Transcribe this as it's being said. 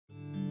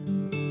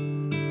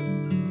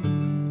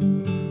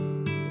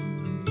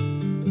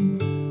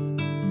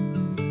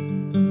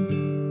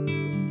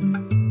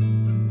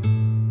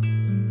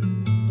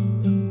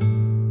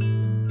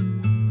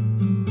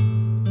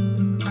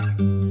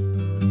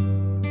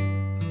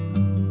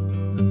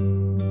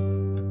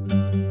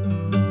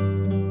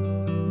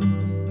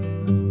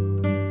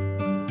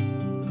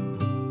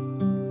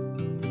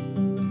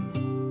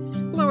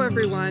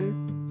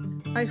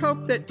I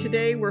hope that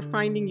today we're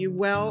finding you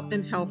well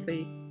and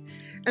healthy.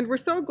 And we're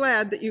so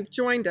glad that you've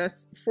joined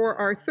us for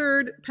our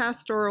third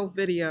pastoral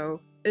video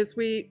as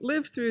we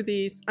live through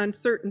these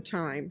uncertain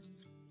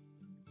times.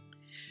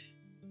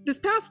 This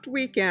past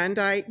weekend,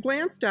 I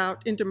glanced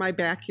out into my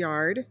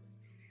backyard,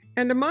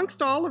 and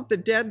amongst all of the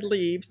dead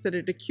leaves that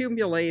had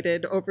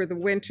accumulated over the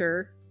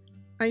winter,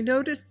 I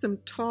noticed some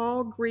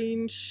tall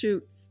green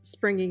shoots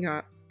springing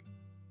up.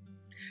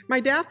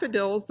 My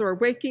daffodils are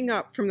waking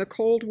up from the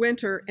cold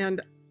winter,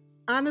 and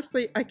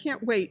honestly, I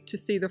can't wait to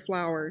see the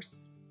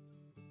flowers.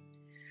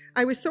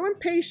 I was so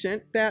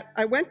impatient that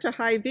I went to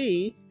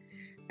Hy-Vee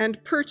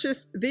and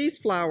purchased these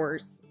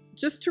flowers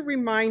just to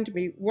remind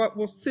me what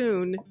will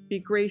soon be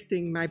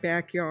gracing my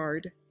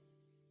backyard.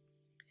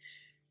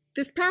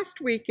 This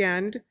past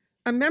weekend,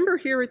 a member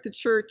here at the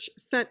church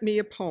sent me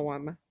a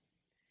poem,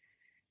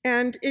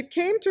 and it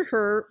came to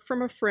her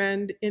from a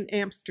friend in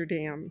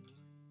Amsterdam.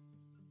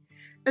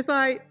 As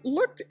I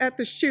looked at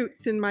the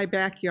shoots in my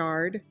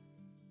backyard,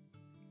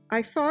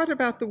 I thought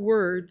about the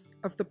words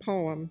of the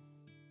poem.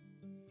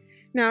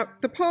 Now,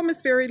 the poem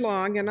is very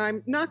long, and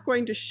I'm not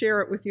going to share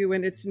it with you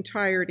in its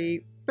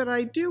entirety, but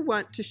I do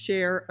want to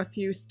share a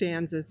few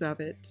stanzas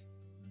of it.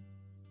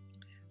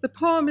 The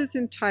poem is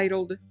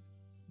entitled,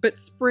 "But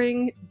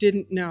Spring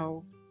Didn't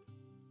Know."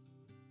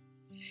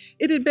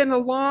 It had been a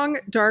long,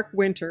 dark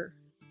winter.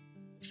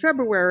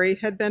 February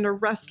had been a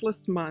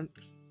restless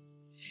month.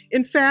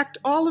 In fact,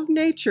 all of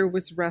nature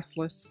was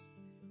restless,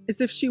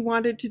 as if she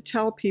wanted to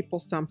tell people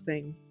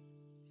something,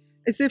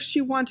 as if she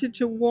wanted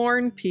to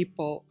warn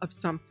people of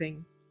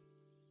something.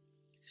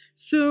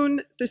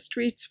 Soon the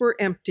streets were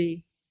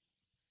empty,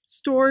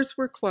 stores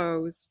were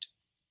closed,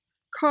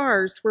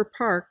 cars were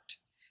parked,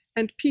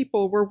 and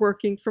people were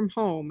working from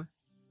home,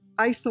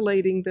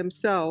 isolating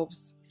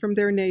themselves from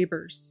their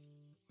neighbors.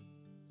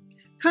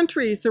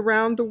 Countries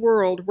around the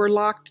world were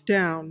locked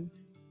down.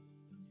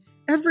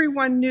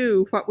 Everyone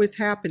knew what was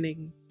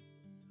happening,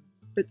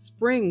 but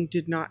spring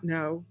did not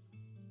know.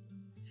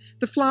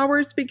 The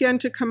flowers began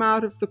to come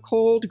out of the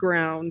cold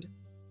ground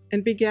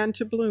and began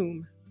to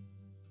bloom.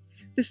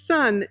 The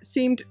sun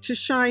seemed to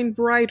shine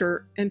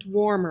brighter and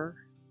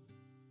warmer,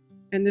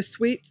 and the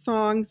sweet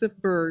songs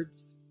of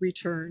birds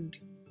returned.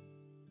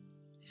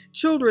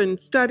 Children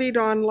studied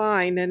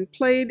online and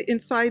played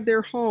inside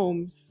their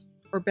homes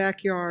or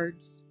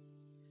backyards.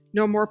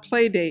 No more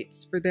play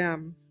dates for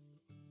them.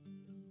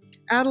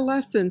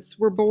 Adolescents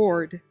were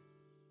bored.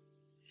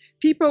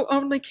 People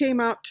only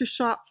came out to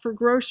shop for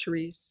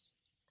groceries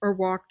or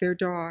walk their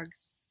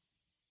dogs.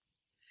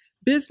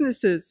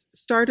 Businesses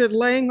started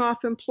laying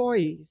off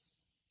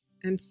employees,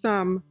 and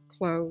some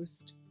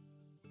closed.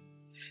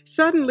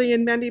 Suddenly,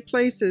 in many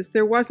places,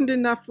 there wasn't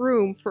enough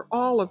room for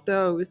all of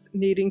those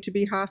needing to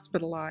be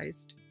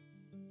hospitalized.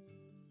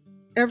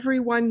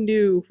 Everyone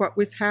knew what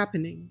was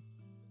happening,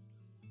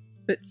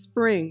 but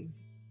spring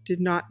did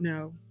not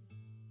know.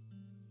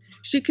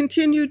 She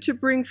continued to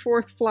bring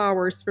forth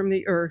flowers from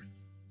the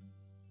earth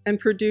and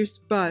produce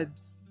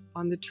buds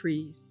on the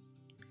trees.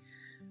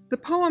 The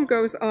poem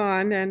goes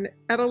on, and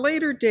at a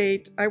later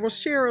date, I will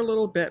share a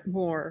little bit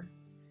more.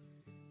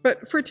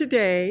 But for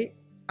today,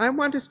 I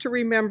want us to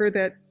remember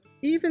that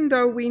even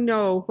though we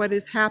know what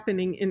is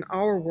happening in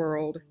our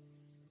world,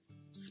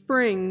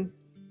 spring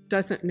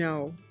doesn't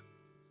know.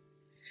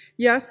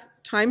 Yes,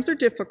 times are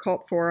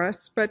difficult for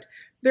us, but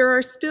there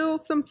are still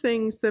some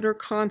things that are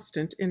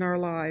constant in our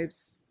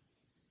lives.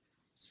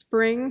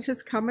 Spring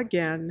has come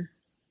again,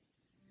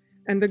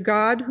 and the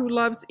God who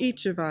loves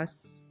each of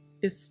us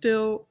is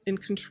still in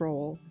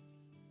control.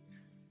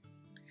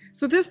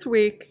 So this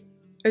week,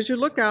 as you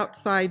look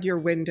outside your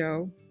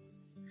window,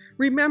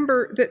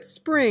 remember that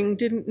spring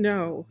didn't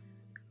know,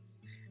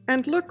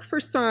 and look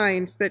for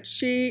signs that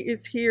she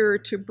is here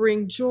to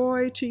bring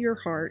joy to your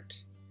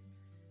heart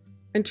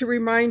and to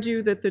remind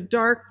you that the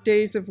dark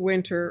days of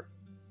winter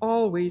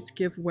always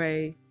give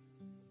way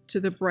to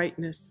the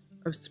brightness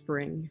of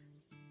spring.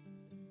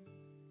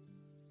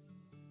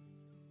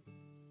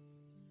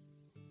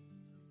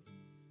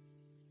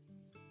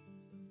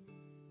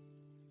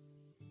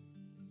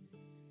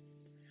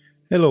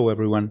 Hello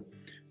everyone,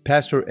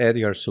 Pastor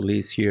Edgar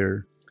Solis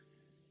here.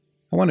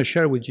 I want to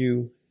share with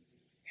you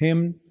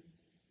hymn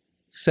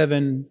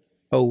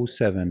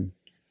 707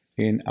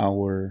 in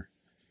our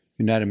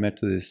United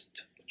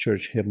Methodist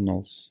Church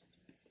hymnals.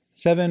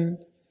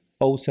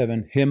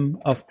 707, Hymn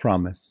of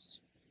Promise.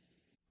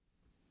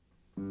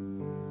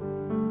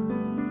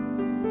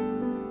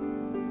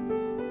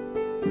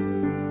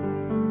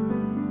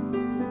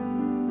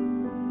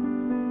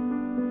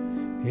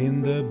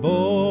 In the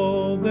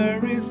bowl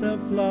there is a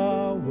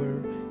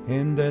flower,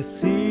 in the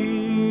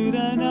seed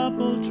an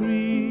apple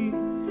tree,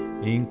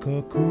 in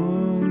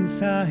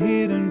cocoons a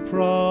hidden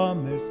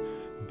promise,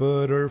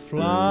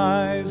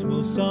 butterflies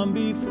will soon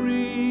be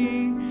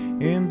free.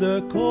 In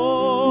the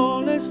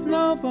coldest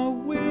of a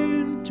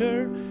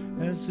winter,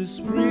 as the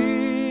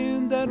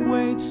spring that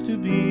waits to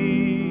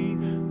be,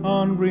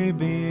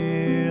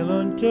 unrevealed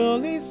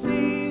until its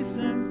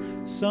seasons,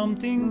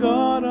 something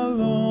God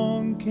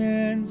alone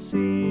can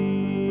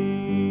see.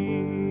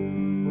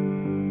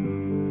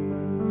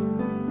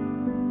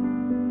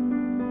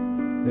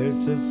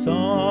 There's a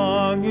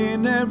song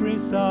in every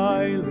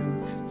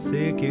silence,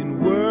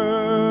 seeking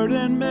word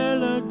and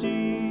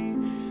melody.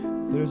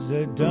 There's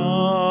a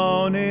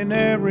dawn in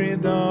every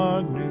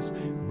darkness,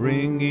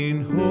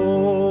 bringing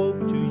hope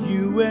to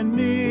you and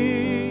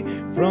me.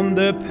 From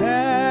the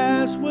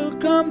past will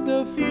come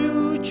the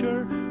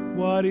future,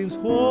 what is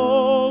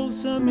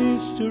holds a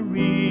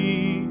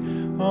mystery,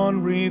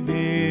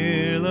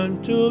 unrevealed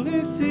until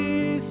this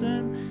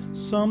season,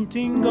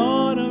 something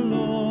God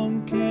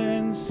alone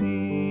can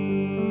see.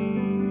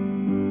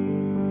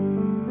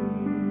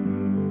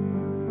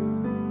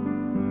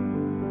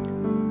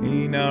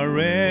 In our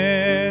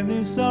end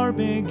is our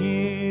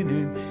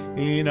beginning,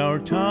 in our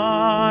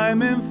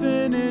time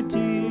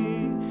infinity.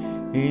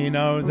 In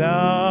our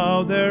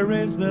doubt there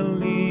is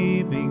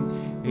believing,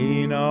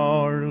 in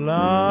our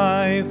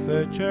life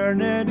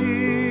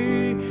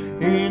eternity.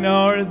 In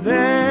our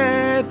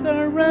death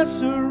a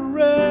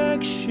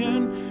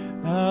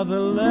resurrection,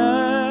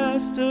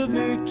 everlasting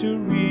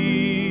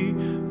victory,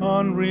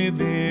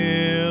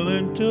 unrevealed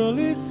until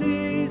His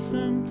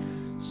season,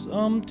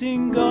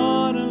 something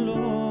God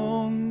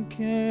alone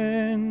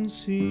can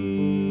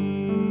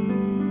see.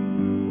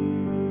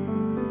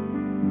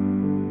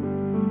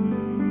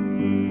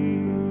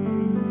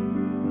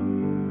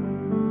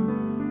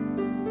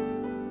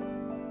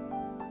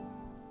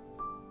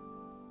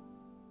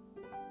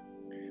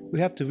 We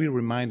have to be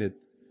reminded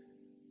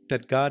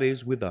that God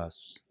is with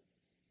us,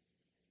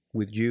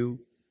 with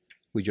you,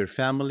 with your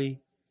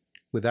family,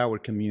 with our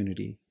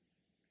community.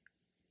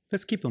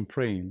 Let's keep on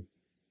praying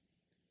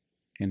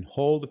and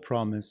hold the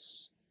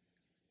promise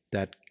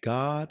that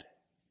God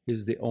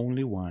is the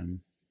only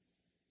one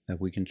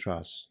that we can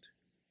trust.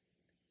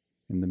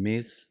 In the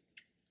midst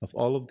of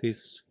all of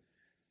these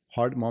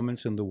hard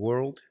moments in the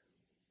world,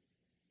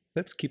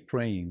 let's keep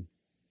praying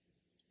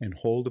and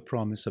hold the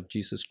promise of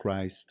Jesus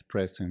Christ's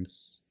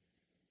presence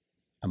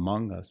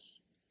among us,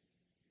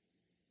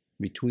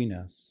 between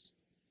us,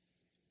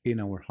 in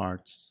our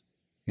hearts,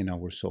 in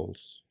our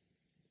souls,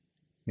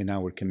 in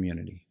our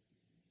community.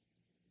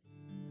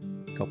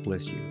 God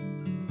bless you,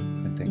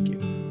 and thank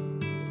you.